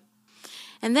Andre.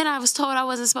 And then I was told I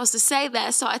wasn't supposed to say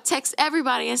that. So I text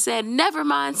everybody and said, never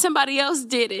mind, somebody else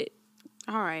did it.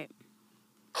 All right.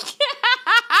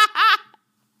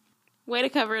 Way to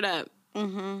cover it up.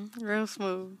 Real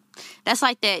smooth. That's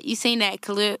like that. You seen that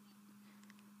clip?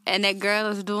 And that girl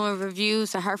is doing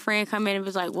reviews, and her friend come in and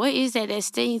was like, what is that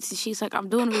stinks? And she's like, I'm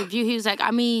doing a review. He was like,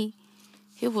 I mean,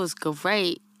 it was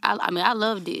great. I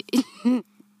loved it.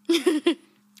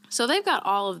 So they've got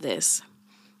all of this,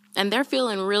 and they're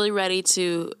feeling really ready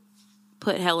to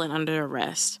put Helen under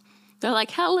arrest. They're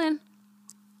like, Helen,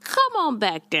 come on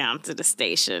back down to the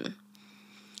station.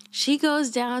 She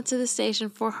goes down to the station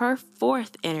for her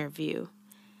 4th interview.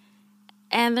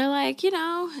 And they're like, you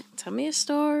know, tell me a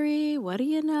story. What do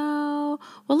you know?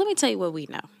 Well, let me tell you what we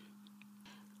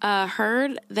know.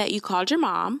 Heard that you called your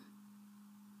mom.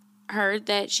 Heard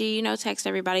that she, you know, texted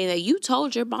everybody that you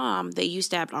told your mom that you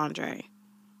stabbed Andre.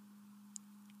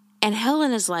 And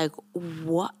Helen is like,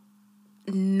 what?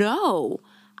 No.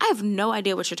 I have no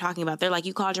idea what you're talking about. They're like,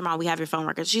 you called your mom. We have your phone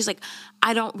records. She's like,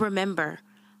 I don't remember.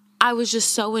 I was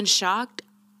just so in shock.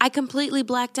 I completely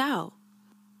blacked out.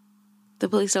 The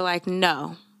police are like,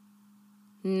 no,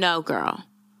 girl.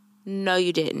 No,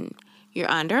 you didn't.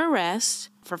 You're under arrest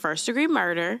for 1st-degree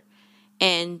murder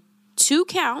and 2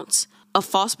 counts of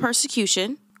false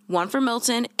persecution, 1 for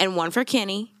Milton and 1 for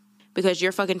Kenny, because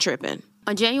you're fucking tripping.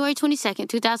 On January 22nd,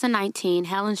 2019,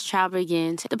 Helen's trial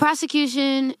begins. The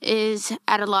prosecution is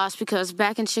at a loss because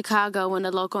back in Chicago, when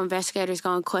the local investigators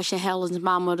going to question Helen's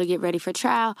mama to get ready for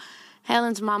trial,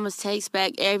 Helen's mama takes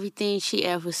back everything she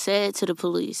ever said to the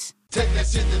police. Take that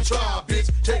shit to trial, bitch.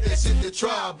 Take that shit to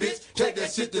trial, bitch. Take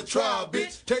that shit to trial,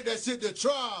 bitch. Take that shit to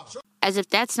trial. As if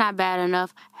that's not bad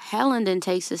enough, Helen then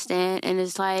takes a stand and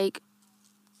is like,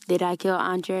 did I kill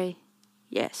Andre?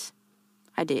 Yes,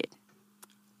 I did.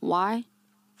 Why?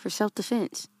 For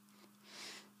self-defense.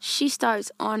 She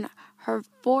starts on her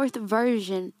 4th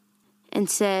version and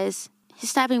says his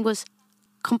stabbing was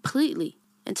completely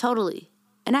and totally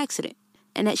an accident,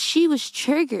 and that she was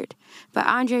triggered by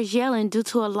Andre's yelling due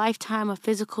to a lifetime of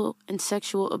physical and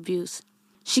sexual abuse.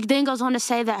 She then goes on to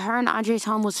say that her and Andre's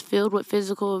home was filled with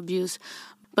physical abuse,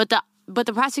 but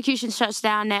the prosecution shuts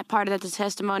down that part of the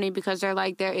testimony because they're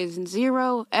like, there is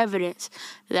 0 evidence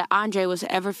that Andre was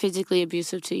ever physically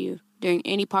abusive to you during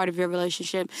any part of your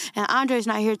relationship, and Andre's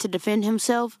not here to defend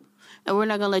himself, and we're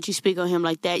not going to let you speak on him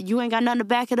like that. You ain't got nothing to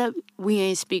back it up. We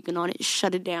ain't speaking on it.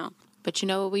 Shut it down. But you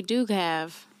know what we do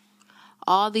have?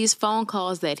 All these phone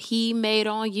calls that he made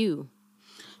on you.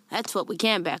 That's what we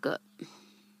can back up.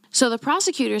 So the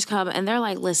prosecutors come and they're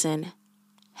like, listen,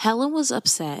 Helen was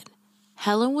upset.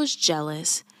 Helen was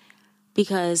jealous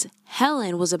because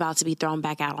Helen was about to be thrown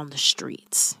back out on the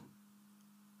streets.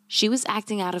 She was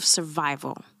acting out of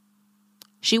survival.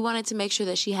 She wanted to make sure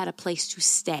that she had a place to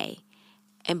stay.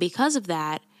 And because of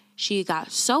that, she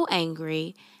got so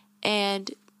angry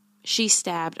and she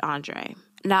stabbed Andre.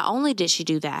 Not only did she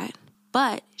do that,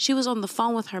 but she was on the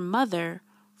phone with her mother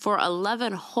for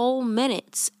 11 whole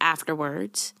minutes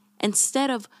afterwards instead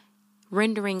of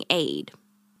rendering aid.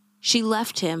 She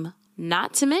left him,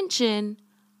 not to mention,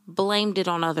 blamed it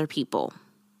on other people.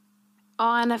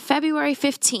 On February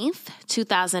 15th,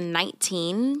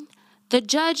 2019, the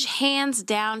judge hands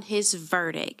down his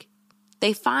verdict.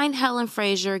 They find Helen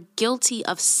Frazier guilty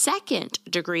of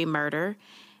 2nd-degree murder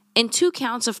and 2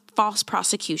 counts of false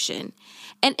prosecution.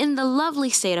 And in the lovely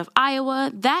state of Iowa,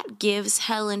 that gives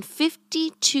Helen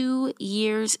 52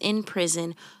 years in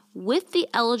prison with the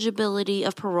eligibility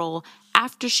of parole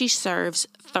after she serves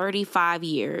 35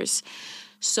 years.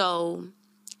 So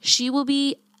she will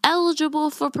be eligible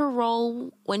for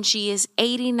parole when she is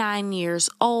 89 years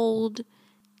old.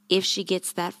 if she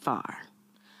gets that far.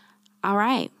 All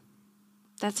right.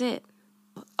 That's it.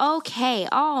 Okay.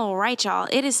 All right, y'all.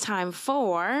 It is time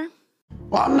for...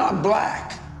 Well, I'm not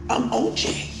black. I'm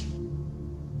OJ.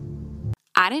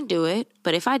 I didn't do it,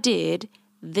 but if I did,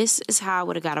 this is how I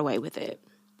would have got away with it.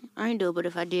 I ain't do it, but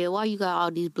if I did, why you got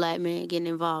all these black men getting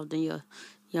involved in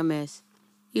your mess?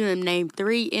 You done named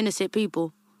 3 innocent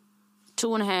people.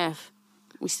 2.5.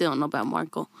 We still don't know about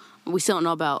Marco. We still don't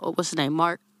know about, what's his name,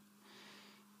 Marcus.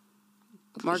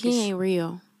 He ain't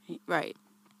real. Right.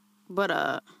 But,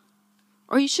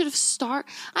 or you should have I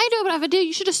ain't do it, but if I did,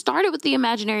 you should have started with the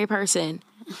imaginary person.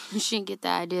 she didn't get the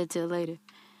idea till later.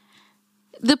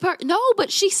 No,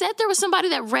 but she said there was somebody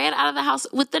that ran out of the house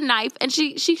with the knife, and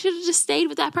she should have just stayed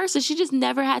with that person. She just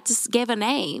never had to give a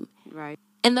name. Right.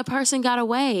 And the person got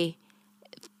away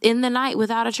in the night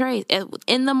without a trace,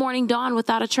 in the morning dawn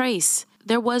without a trace.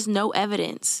 There was no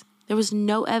evidence. There was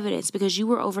no evidence because you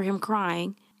were over him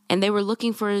crying, and they were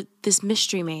looking for this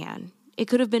mystery man. It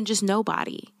could have been just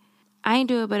nobody. I ain't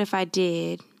do it, but if I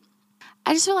did,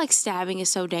 I just feel like stabbing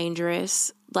is so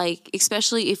dangerous. Like,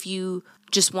 especially if you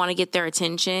just want to get their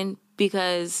attention,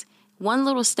 because one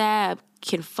little stab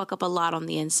can fuck up a lot on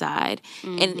the inside.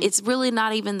 Mm-hmm. And it's really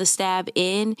not even the stab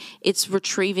in, it's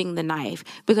retrieving the knife.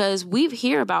 Because we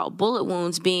hear about bullet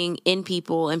wounds being in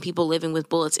people and people living with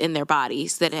bullets in their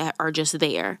bodies that are just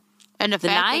there. And the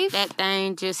fact knife, that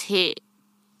thing just hit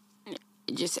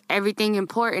just everything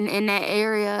important in that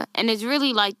area. And it's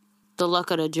really like the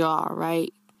luck of the draw,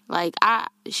 right? Like,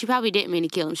 she probably didn't mean to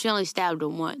kill him. She only stabbed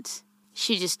him once.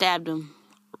 She just stabbed him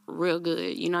real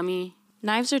good, you know what I mean?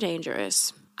 Knives are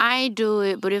dangerous. I ain't do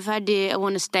it, but if I did, I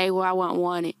want to stay where I wasn't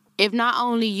wanted. If not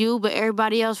only you, but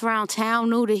everybody else around town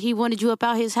knew that he wanted you up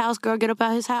out his house, girl, get up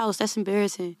out his house. That's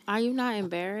embarrassing. Are you not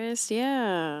embarrassed?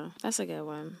 Yeah, that's a good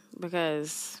one.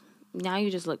 Because now you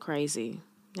just look crazy.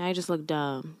 Now you just look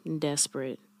dumb and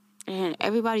desperate. And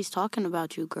everybody's talking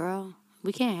about you, girl.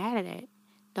 We can't have that.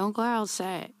 Don't go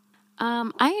outside.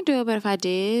 I ain't do it, but if I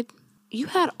did, you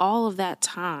had all of that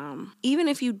time. Even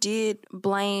if you did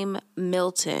blame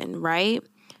Milton, right?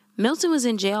 Milton was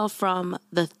in jail from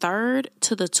the 3rd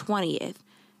to the 20th.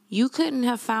 You couldn't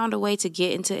have found a way to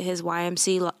get into his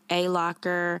YMCA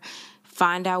locker,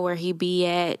 find out where he be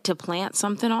at, to plant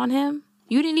something on him?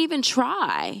 You didn't even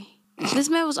try. This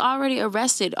man was already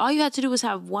arrested. All you had to do was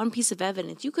have one piece of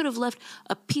evidence. You could have left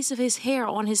a piece of his hair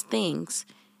on his things.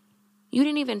 You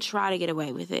didn't even try to get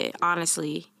away with it,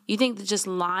 honestly. You think that just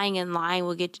lying and lying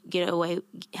will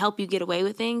help you get away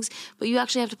with things, but you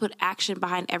actually have to put action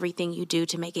behind everything you do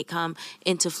to make it come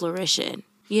into fruition.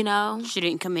 You know? She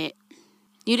didn't commit.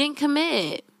 You didn't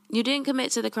commit. You didn't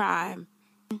commit to the crime.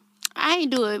 I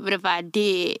ain't do it, but if I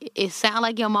did, it sounds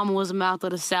like your mama was a mouth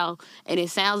of the South, and it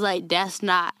sounds like that's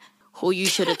not who you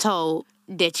should have told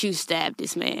that you stabbed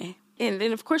this man. And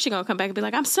then, of course, you're going to come back and be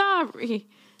like, I'm sorry.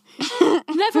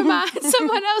 Never mind.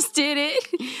 Someone else did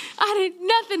it.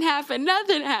 Nothing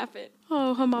happened.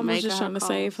 Oh, her mom was just trying to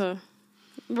save her.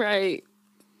 Right.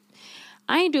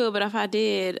 I ain't do it, but if I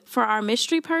did, for our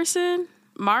mystery person,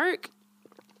 Mark,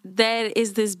 that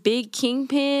is this big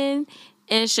kingpin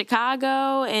in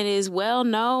Chicago and is well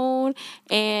known,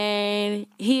 and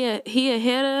he a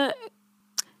hitter,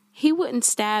 he wouldn't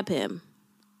stab him.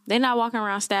 They're not walking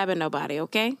around stabbing nobody,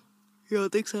 okay? You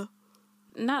don't think so?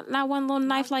 Not one little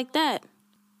knife like that.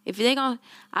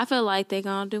 I feel like they're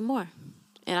gonna do more,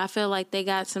 and I feel like they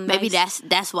got some. Maybe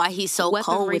that's why he's so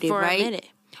cold with it, right? A minute.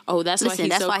 Oh, that's why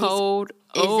he's so cold.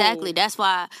 Exactly. That's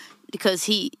why, because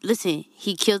he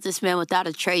killed this man without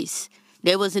a trace.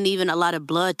 There wasn't even a lot of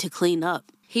blood to clean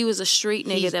up. He was a street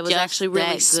nigga that was actually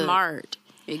really smart.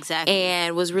 Exactly.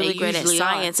 And was really great at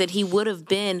science, and he would have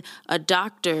been a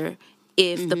doctor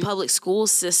if the public school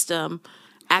system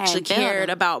actually cared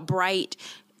about bright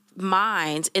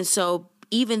minds. And so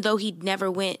even though he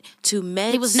never went to med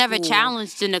school, he was never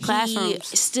challenged in the classrooms.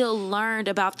 He still learned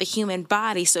about the human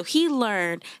body. So he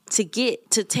learned to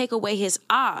take away his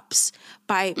ops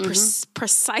by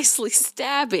precisely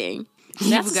stabbing.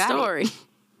 That's a story.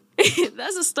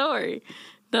 That's a story.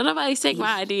 Don't nobody take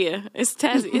my idea. It's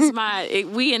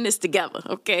we in this together,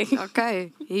 okay?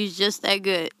 Okay. He's just that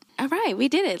good. All right, we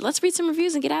did it. Let's read some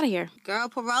reviews and get out of here. Girl,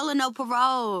 parole or no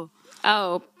parole?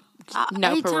 Oh,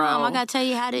 no parole. I got to tell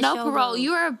you how this no show parole. goes.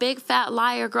 You are a big fat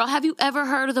liar, girl. Have you ever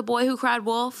heard of The Boy Who Cried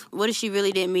Wolf? What if she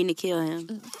really didn't mean to kill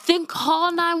him? Then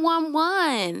call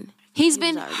 911. He's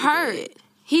been hurt.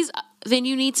 Then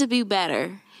you need to be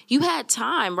better. You had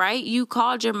time, right? You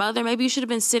called your mother. Maybe you should have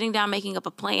been sitting down making up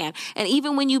a plan. And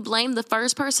even when you blamed the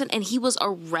first person and he was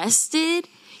arrested,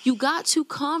 you got too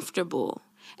comfortable.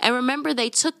 And remember, they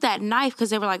took that knife because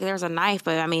they were like, there's a knife,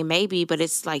 but I mean, maybe, but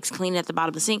it's like clean at the bottom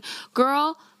of the sink.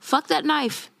 Girl, fuck that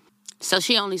knife. So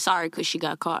she only sorry because she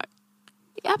got caught.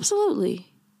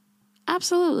 Absolutely.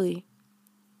 Absolutely.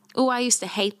 Oh, I used to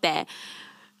hate that.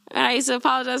 And I used to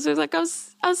apologize. I was like,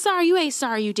 I'm sorry. You ain't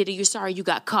sorry you did it. You're sorry you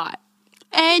got caught.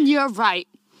 And you're right.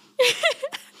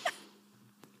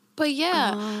 But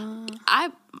yeah,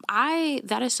 I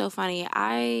that is so funny.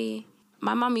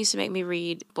 My mom used to make me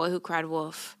read Boy Who Cried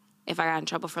Wolf if I got in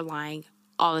trouble for lying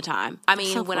all the time. I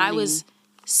mean, so when funny. I was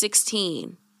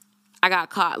 16, I got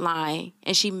caught lying,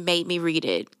 and she made me read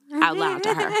it out loud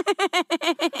to her.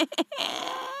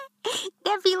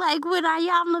 That'd be like when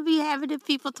Ayamla be having the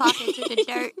people talking to the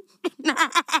church.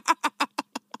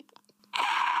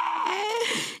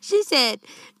 She said,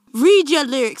 read your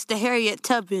lyrics to Harriet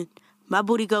Tubman. My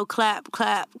booty go clap,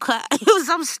 clap, clap. It was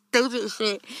some stupid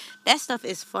shit. That stuff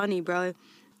is funny, bro.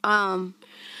 I've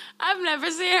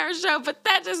never seen her show, but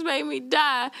that just made me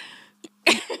die.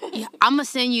 Yeah, I'm going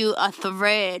to send you a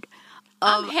thread.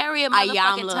 I'm Harriet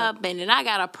motherfucking Tubman, and I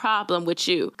got a problem with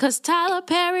you. Because Tyler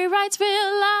Perry writes real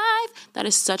life. That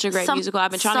is such a great musical.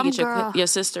 I've been trying to get your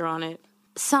sister on it.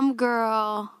 Some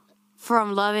girl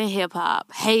from Love and Hip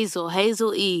Hop,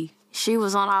 Hazel E. She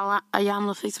was on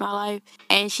Ayamla Fix My Life,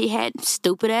 and she had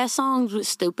stupid-ass songs with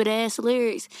stupid-ass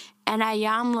lyrics, and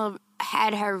Ayamla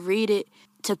had her read it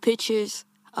to pictures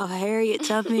of Harriet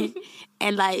Tubman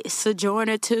and, like,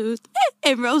 Sojourner Truth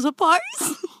and Rosa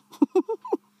Parks.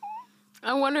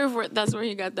 I wonder if that's where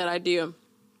he got that idea.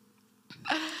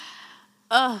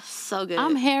 Oh, so good.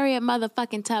 I'm Harriet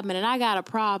motherfucking Tubman, and I got a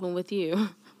problem with you.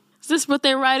 Is this what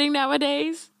they're writing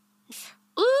nowadays?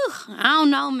 Ooh, I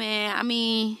don't know, man. I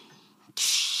mean,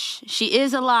 she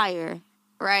is a liar,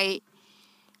 right?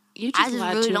 I just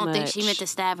really don't think she meant to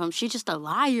stab him. She's just a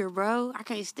liar, bro. I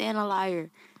can't stand a liar.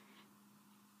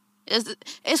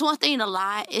 It's one thing to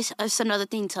lie. It's another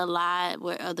thing to lie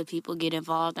where other people get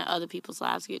involved and other people's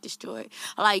lives get destroyed.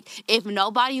 Like, if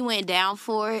nobody went down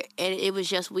for it and it was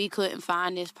just we couldn't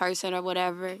find this person or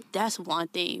whatever, that's one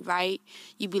thing, right?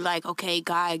 You'd be like, okay,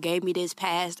 God gave me this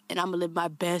past and I'm going to live my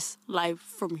best life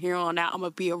from here on out. I'm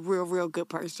going to be a real, real good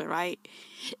person, right?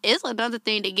 It's another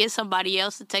thing to get somebody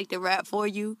else to take the rap for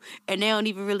you and they don't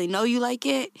even really know you like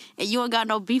it and you ain't got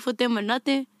no beef with them or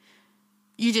nothing.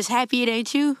 You just happy it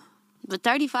ain't you. But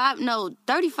 35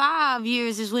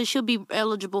 years is when she'll be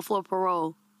eligible for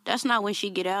parole. That's not when she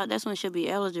get out. That's when she'll be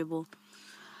eligible.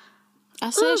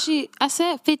 I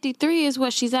said 53 is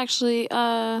what she's actually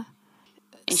and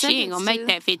she ain't gonna make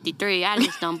that 53. I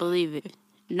just don't believe it.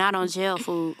 Not on jail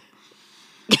food.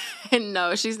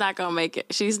 No, she's not gonna make it.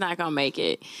 She's not gonna make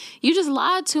it. You just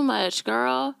lied too much,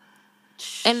 girl.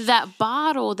 And that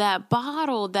bottle.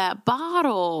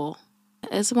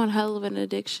 It's one hell of an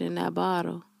addiction, that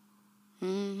bottle.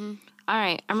 Mm-hmm. All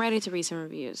right, I'm ready to read some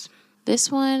reviews.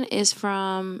 This one is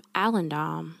from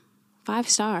Allendom. 5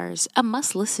 stars. A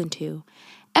must listen to.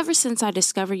 Ever since I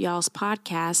discovered y'all's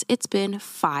podcast, it's been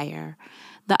fire.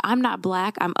 The I'm not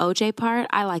black, I'm OJ part,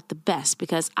 I like the best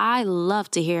because I love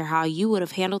to hear how you would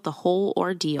have handled the whole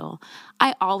ordeal.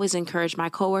 I always encourage my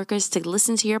coworkers to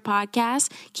listen to your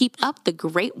podcast. Keep up the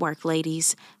great work,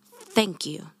 ladies. Thank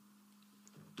you.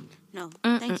 No,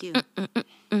 thank you.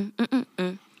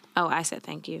 Oh, I said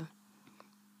thank you.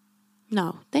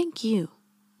 No, thank you.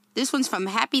 This one's from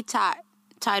Happy Tot,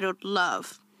 titled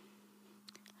Love.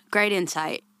 Great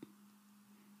insight.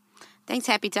 Thanks,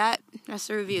 Happy Tot. That's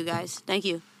the review, guys. Thank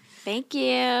you. Thank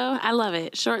you. I love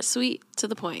it. Short, sweet, to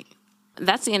the point.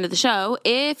 That's the end of the show.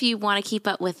 If you want to keep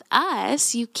up with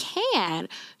us, you can.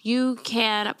 You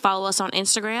can follow us on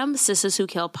Instagram, Sisters Who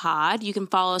Kill Pod. You can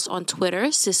follow us on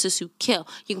Twitter, Sisters Who Kill.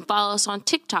 You can follow us on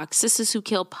TikTok, Sisters Who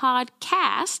Kill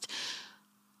Podcast.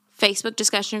 Facebook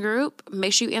discussion group.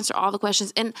 Make sure you answer all the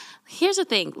questions. And here's the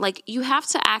thing. Like, you have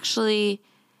to actually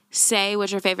say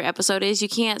what your favorite episode is. You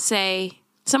can't say,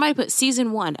 somebody put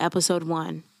season 1, episode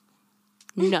 1.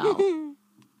 No.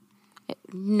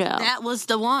 No. That was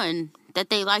the one that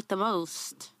they liked the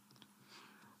most.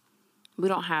 We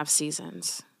don't have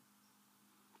seasons.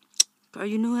 Girl,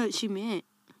 you knew what she meant.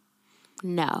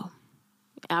 No.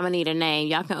 I'm going to need a name.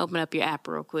 Y'all can open up your app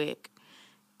real quick.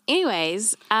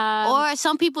 Anyways. Or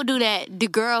some people do that. The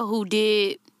girl who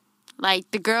did,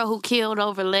 like, the girl who killed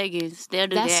over leggings. They'll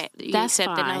do that. That's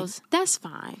fine. Those? That's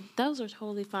fine. Those are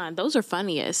totally fine. Those are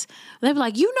funniest. They'll be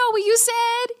like, you know what you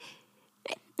said?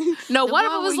 No, one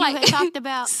of them was like, talked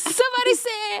about. Somebody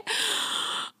said,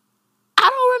 I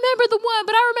don't remember the one,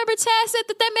 but I remember Taz said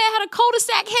that man had a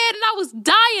cul-de-sac head and I was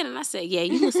dying. And I said, yeah,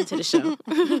 you listen to the show.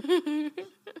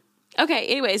 Okay,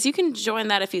 anyways, you can join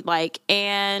that if you'd like.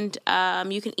 And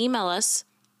you can email us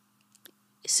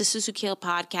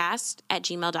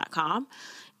sisusukillpodcast@gmail.com.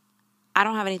 I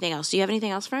don't have anything else. Do you have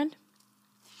anything else, friend?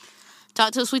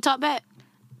 Talk to us. We talk back.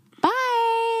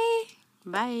 Bye.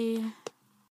 Bye.